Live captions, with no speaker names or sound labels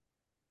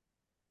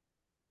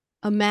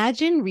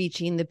Imagine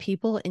reaching the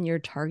people in your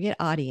target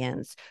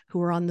audience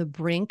who are on the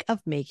brink of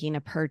making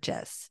a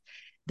purchase.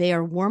 They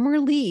are warmer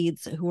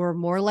leads who are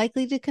more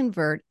likely to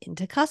convert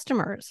into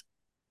customers.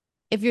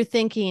 If you're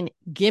thinking,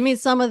 give me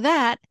some of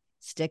that,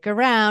 stick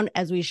around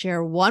as we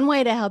share one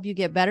way to help you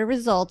get better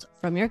results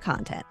from your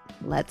content.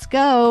 Let's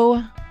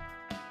go.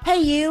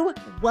 Hey, you.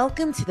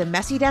 Welcome to the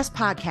Messy Desk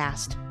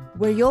Podcast,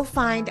 where you'll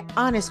find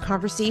honest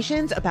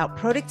conversations about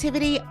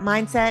productivity,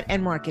 mindset,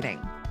 and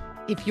marketing.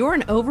 If you're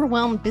an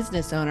overwhelmed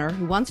business owner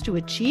who wants to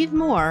achieve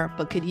more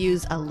but could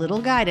use a little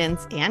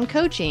guidance and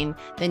coaching,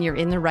 then you're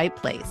in the right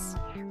place.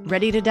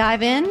 Ready to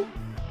dive in?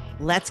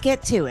 Let's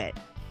get to it.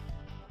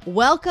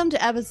 Welcome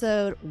to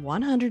episode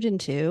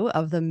 102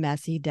 of the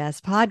Messy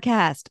Desk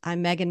Podcast.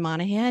 I'm Megan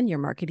Monahan, your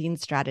marketing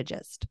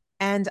strategist.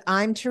 And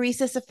I'm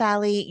Teresa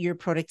Cefali, your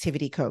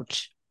productivity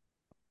coach.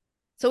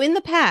 So in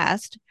the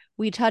past,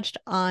 we touched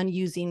on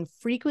using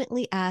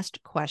frequently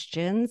asked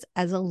questions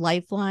as a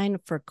lifeline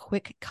for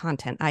quick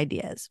content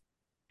ideas.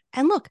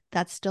 And look,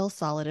 that's still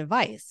solid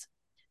advice.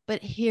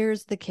 But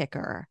here's the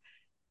kicker.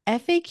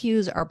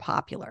 FAQs are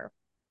popular.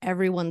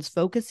 Everyone's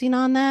focusing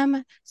on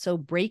them, so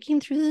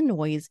breaking through the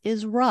noise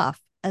is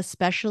rough,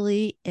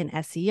 especially in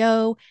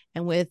SEO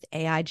and with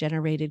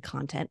AI-generated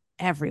content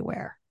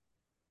everywhere.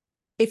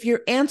 If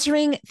you're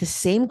answering the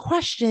same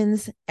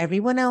questions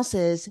everyone else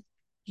is,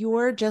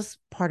 you're just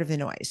part of the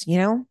noise,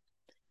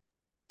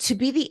 To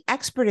be the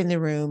expert in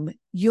the room,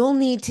 you'll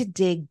need to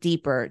dig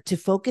deeper to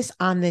focus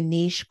on the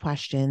niche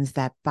questions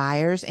that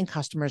buyers and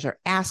customers are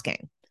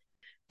asking.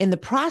 In the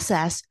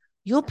process,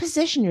 you'll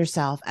position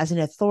yourself as an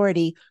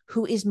authority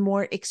who is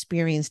more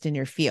experienced in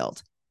your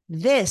field.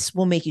 This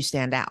will make you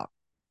stand out.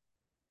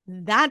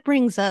 That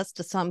brings us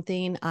to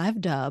something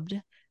I've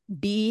dubbed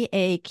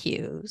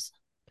BAQs.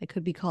 They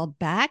could be called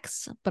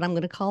BAQs, but I'm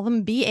going to call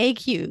them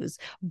BAQs,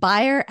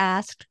 buyer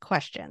asked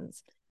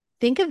questions.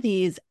 Think of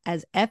these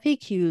as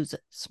FAQs'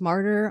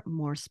 smarter,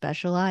 more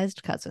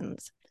specialized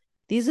cousins.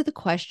 These are the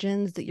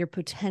questions that your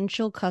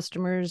potential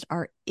customers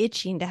are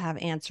itching to have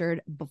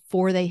answered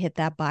before they hit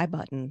that buy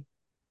button.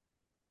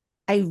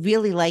 I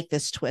really like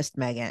this twist,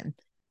 Megan.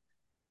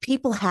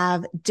 People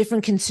have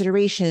different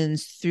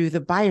considerations through the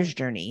buyer's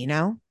journey,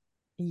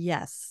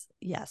 Yes,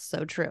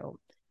 so true.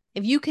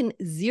 If you can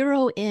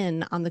zero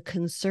in on the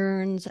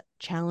concerns,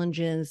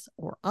 challenges,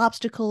 or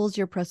obstacles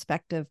your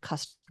prospective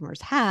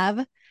customers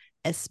have,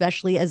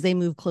 especially as they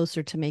move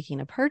closer to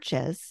making a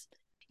purchase,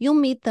 you'll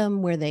meet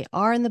them where they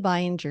are in the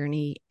buying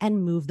journey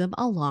and move them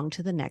along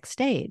to the next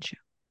stage.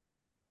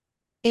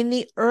 In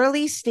the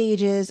early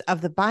stages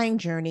of the buying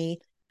journey,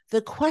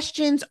 the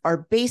questions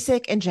are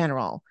basic and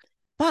general,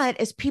 but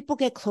as people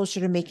get closer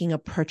to making a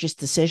purchase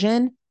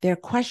decision, their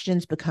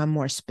questions become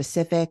more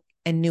specific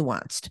and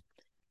nuanced.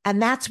 And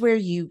that's where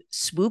you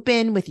swoop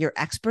in with your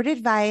expert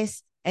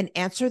advice and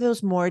answer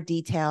those more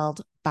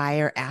detailed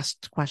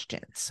buyer-asked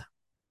questions.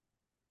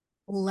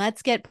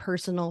 Let's get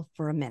personal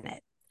for a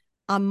minute.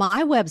 On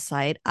my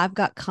website, I've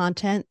got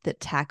content that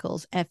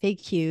tackles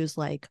FAQs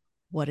like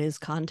what is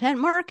content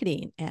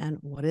marketing and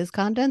what is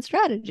content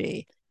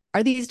strategy?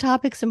 Are these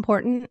topics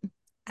important?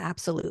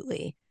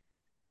 Absolutely.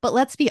 But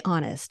let's be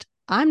honest,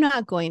 I'm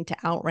not going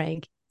to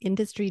outrank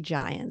industry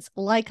giants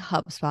like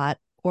HubSpot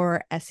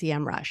or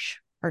SEMrush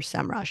or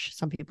SEMrush.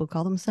 Some people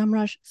call them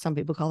SEMrush, some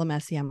people call them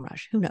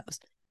SEMrush. Who knows?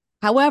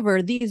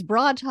 However, these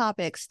broad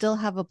topics still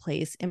have a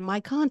place in my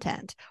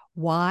content.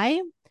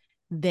 Why?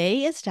 They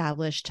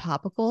establish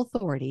topical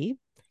authority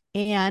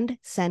and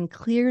send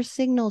clear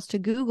signals to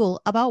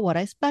Google about what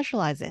I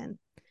specialize in.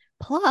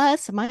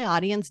 Plus, my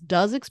audience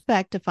does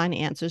expect to find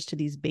answers to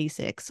these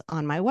basics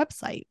on my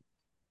website.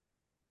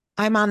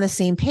 I'm on the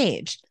same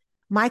page.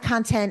 My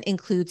content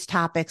includes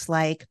topics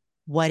like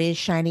what is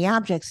shiny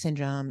object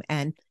syndrome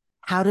and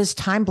how does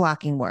time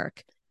blocking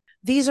work?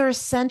 These are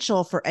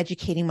essential for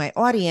educating my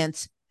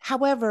audience.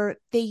 However,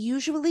 they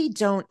usually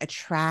don't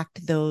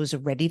attract those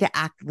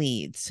ready-to-act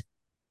leads.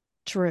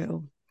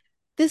 True.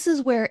 This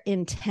is where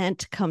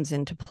intent comes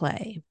into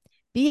play.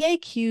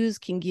 BAQs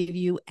can give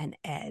you an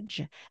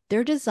edge.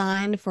 They're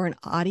designed for an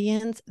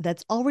audience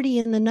that's already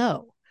in the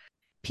know,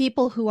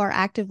 people who are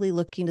actively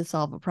looking to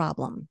solve a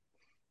problem.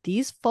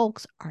 These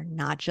folks are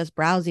not just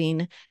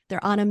browsing,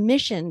 they're on a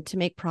mission to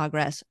make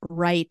progress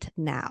right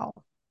now.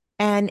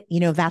 And,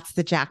 that's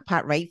the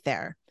jackpot right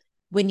there.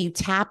 When you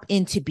tap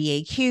into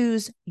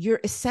BAQs, you're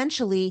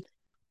essentially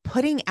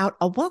putting out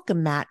a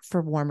welcome mat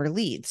for warmer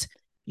leads.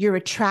 You're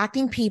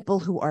attracting people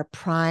who are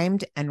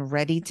primed and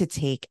ready to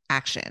take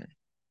action.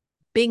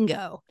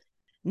 Bingo.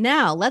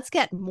 Now let's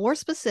get more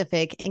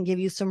specific and give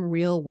you some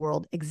real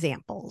world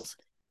examples.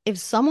 If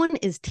someone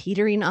is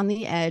teetering on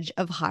the edge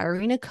of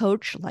hiring a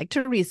coach like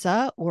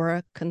Teresa or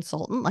a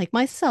consultant like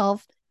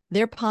myself,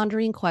 they're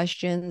pondering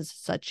questions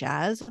such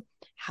as,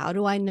 how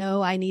do I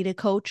know I need a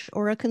coach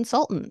or a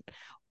consultant?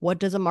 What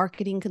does a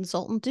marketing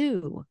consultant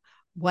do?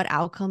 What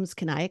outcomes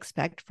can I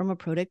expect from a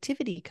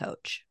productivity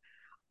coach?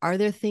 Are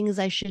there things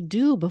I should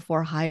do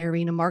before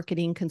hiring a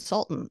marketing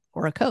consultant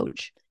or a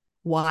coach?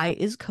 Why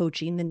is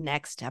coaching the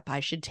next step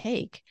I should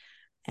take?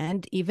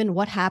 And even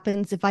what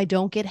happens if I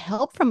don't get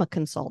help from a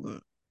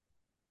consultant?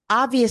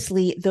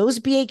 Obviously, those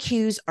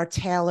BAQs are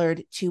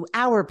tailored to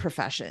our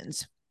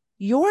professions.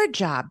 Your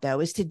job, though,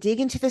 is to dig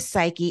into the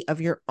psyche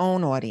of your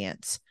own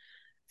audience.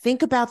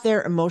 Think about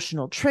their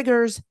emotional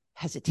triggers,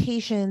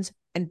 hesitations,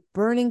 and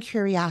burning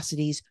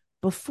curiosities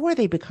before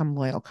they become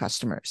loyal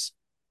customers.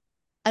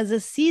 As a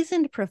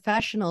seasoned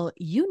professional,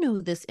 you know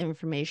this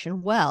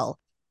information well.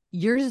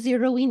 You're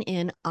zeroing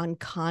in on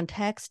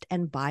context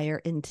and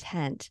buyer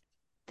intent.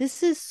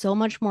 This is so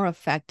much more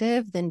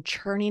effective than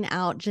churning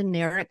out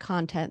generic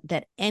content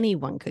that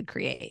anyone could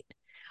create.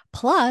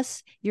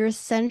 Plus, you're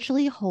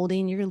essentially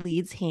holding your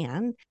lead's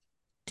hand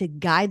to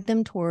guide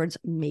them towards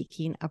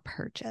making a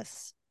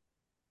purchase.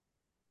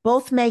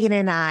 Both Megan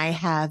and I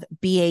have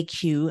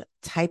BAQ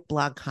type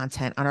blog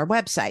content on our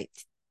website.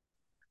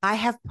 I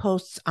have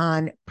posts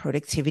on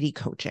productivity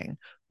coaching.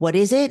 What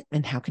is it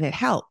and how can it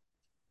help?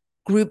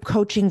 Group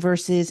coaching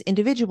versus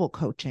individual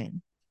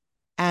coaching,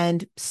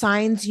 and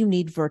signs you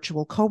need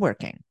virtual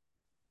co-working.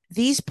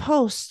 These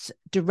posts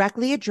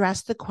directly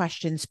address the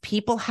questions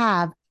people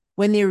have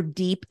when they're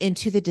deep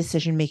into the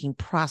decision-making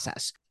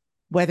process,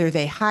 whether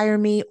they hire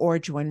me or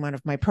join one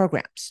of my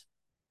programs.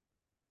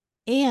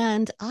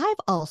 And I've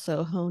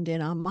also honed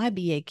in on my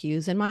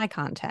BAQs and my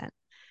content.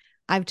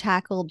 I've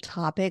tackled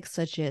topics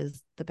such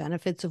as the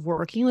benefits of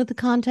working with a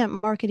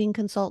content marketing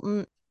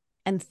consultant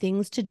and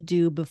things to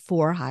do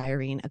before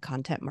hiring a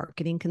content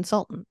marketing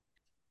consultant.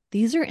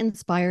 These are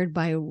inspired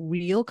by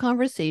real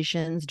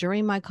conversations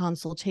during my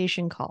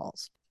consultation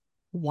calls.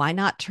 Why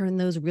not turn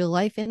those real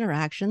life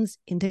interactions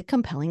into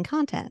compelling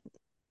content?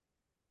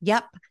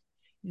 Yep,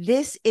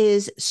 this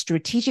is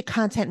strategic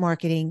content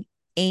marketing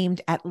aimed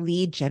at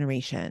lead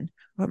generation,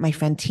 what my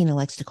friend Tina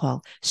likes to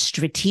call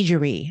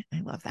strategery.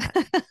 I love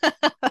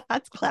that.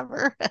 That's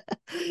clever.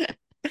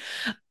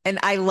 And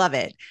I love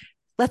it.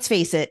 Let's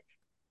face it,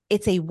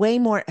 it's a way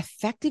more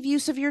effective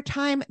use of your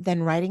time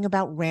than writing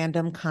about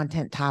random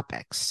content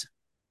topics.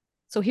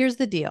 So here's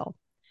the deal.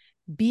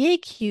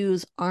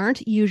 BAQs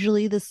aren't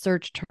usually the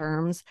search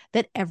terms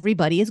that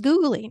everybody is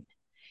Googling.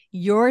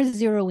 You're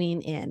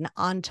zeroing in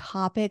on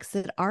topics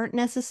that aren't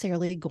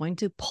necessarily going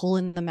to pull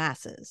in the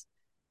masses.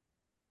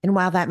 And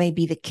while that may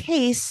be the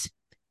case,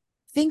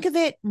 think of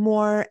it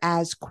more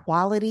as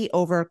quality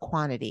over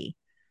quantity.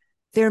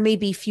 There may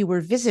be fewer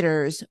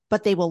visitors,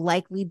 but they will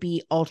likely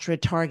be ultra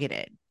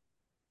targeted.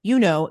 You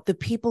know, the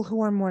people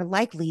who are more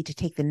likely to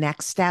take the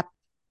next step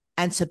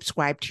and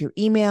subscribe to your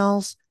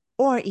emails,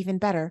 or even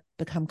better,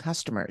 become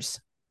customers.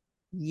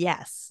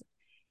 Yes.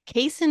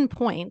 Case in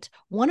point,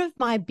 one of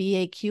my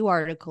BAQ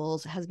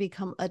articles has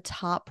become a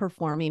top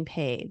performing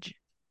page.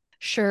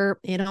 Sure,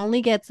 it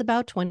only gets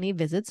about 20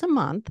 visits a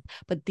month,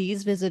 but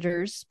these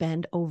visitors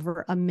spend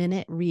over a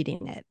minute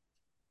reading it.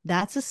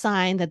 That's a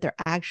sign that they're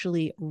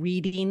actually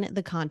reading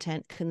the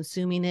content,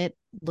 consuming it,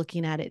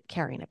 looking at it,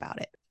 caring about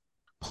it.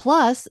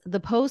 Plus, the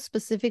post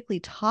specifically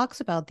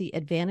talks about the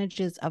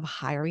advantages of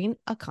hiring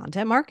a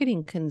content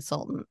marketing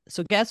consultant.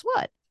 So, guess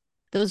what?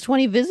 Those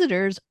 20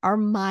 visitors are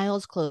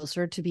miles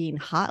closer to being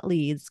hot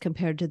leads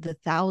compared to the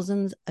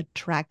thousands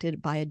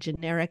attracted by a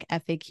generic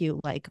FAQ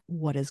like,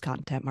 what is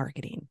content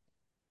marketing?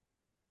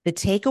 The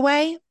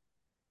takeaway: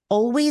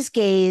 always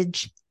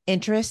gauge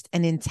interest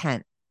and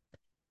intent.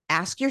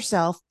 Ask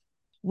yourself,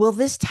 will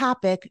this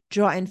topic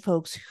draw in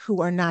folks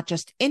who are not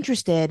just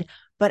interested,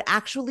 but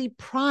actually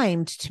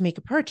primed to make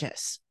a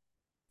purchase?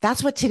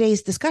 That's what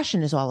today's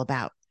discussion is all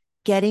about: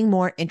 getting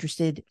more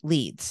interested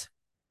leads.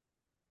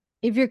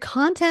 If your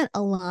content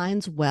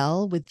aligns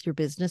well with your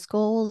business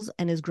goals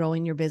and is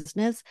growing your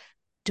business,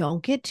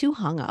 don't get too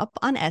hung up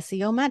on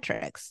SEO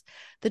metrics.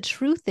 The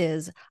truth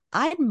is,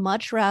 I'd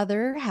much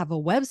rather have a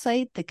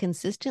website that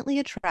consistently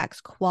attracts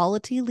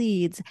quality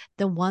leads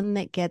than one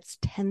that gets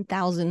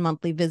 10,000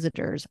 monthly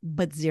visitors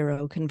but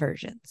zero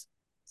conversions.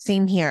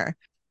 Same here.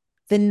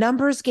 The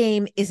numbers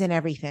game isn't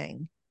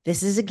everything.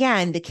 This is,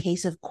 again, the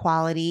case of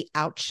quality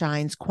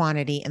outshines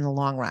quantity in the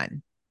long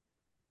run.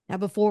 Now,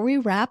 before we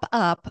wrap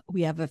up,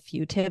 we have a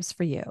few tips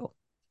for you.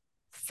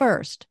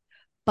 First,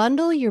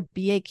 bundle your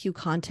BAQ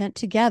content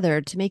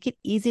together to make it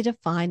easy to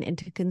find and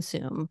to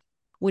consume,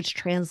 which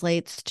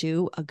translates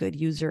to a good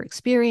user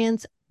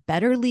experience,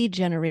 better lead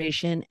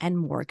generation, and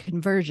more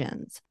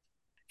conversions.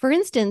 For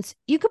instance,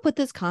 you could put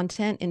this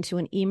content into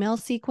an email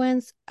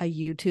sequence, a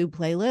YouTube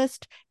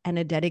playlist, and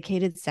a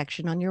dedicated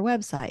section on your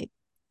website.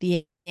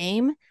 The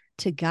aim: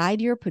 to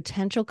guide your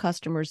potential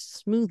customers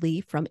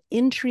smoothly from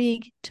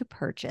intrigue to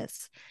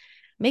purchase.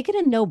 Make it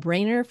a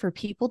no-brainer for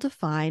people to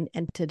find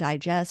and to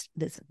digest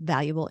this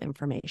valuable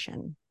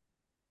information.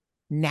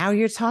 Now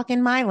you're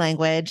talking my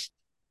language.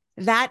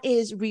 That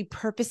is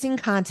repurposing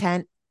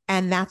content,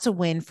 and that's a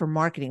win for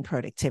marketing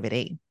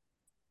productivity.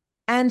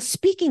 And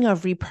speaking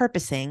of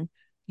repurposing,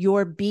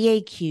 your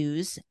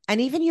BAQs and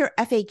even your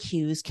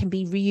FAQs can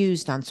be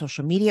reused on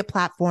social media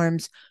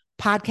platforms,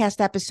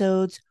 podcast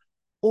episodes,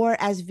 or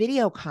as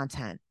video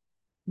content.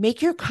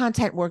 Make your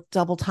content work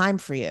double time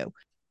for you.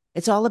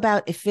 It's all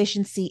about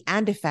efficiency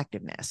and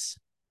effectiveness.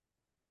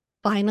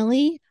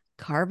 Finally,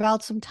 carve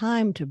out some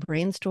time to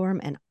brainstorm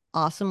and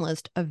awesome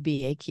list of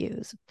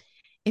BAQs.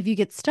 If you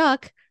get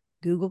stuck,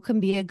 Google can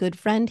be a good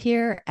friend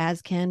here,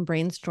 as can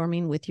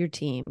brainstorming with your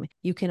team.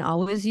 You can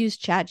always use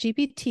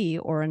ChatGPT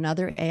or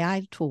another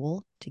AI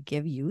tool to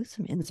give you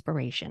some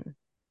inspiration.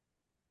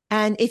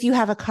 And if you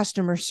have a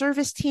customer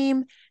service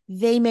team,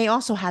 they may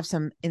also have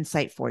some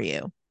insight for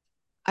you.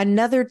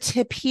 Another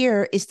tip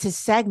here is to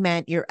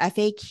segment your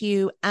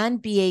FAQ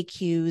and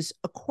BAQs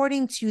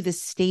according to the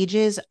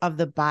stages of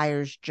the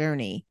buyer's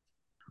journey.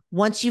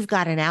 Once you've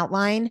got an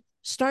outline,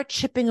 start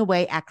chipping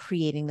away at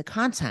creating the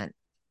content.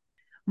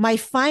 My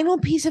final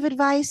piece of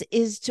advice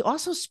is to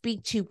also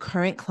speak to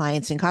current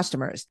clients and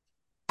customers.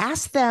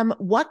 Ask them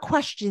what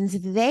questions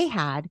they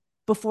had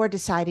before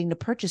deciding to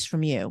purchase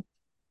from you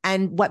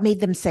and what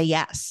made them say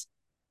yes.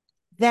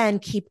 Then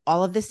keep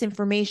all of this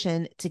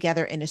information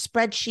together in a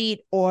spreadsheet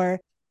or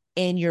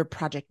in your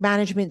project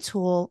management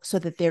tool so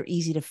that they're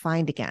easy to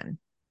find again.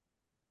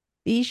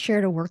 Be sure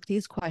to work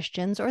these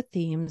questions or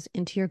themes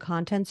into your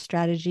content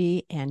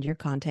strategy and your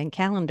content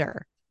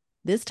calendar.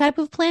 This type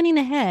of planning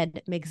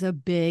ahead makes a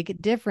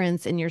big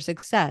difference in your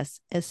success,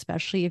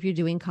 especially if you're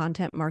doing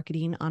content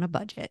marketing on a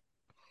budget.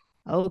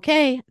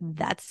 Okay,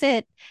 that's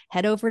it.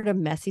 Head over to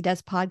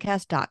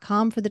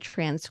messydeskpodcast.com for the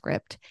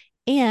transcript.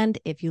 And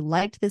if you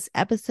liked this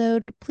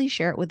episode, please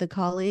share it with a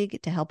colleague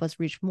to help us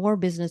reach more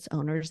business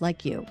owners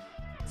like you.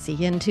 See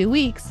you in 2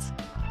 weeks.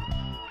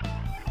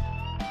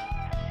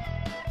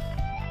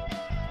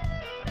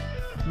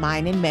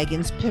 Mine and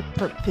Megan's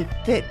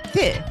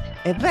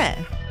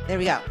there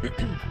we go.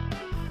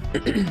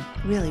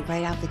 Really,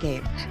 right out the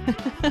gate.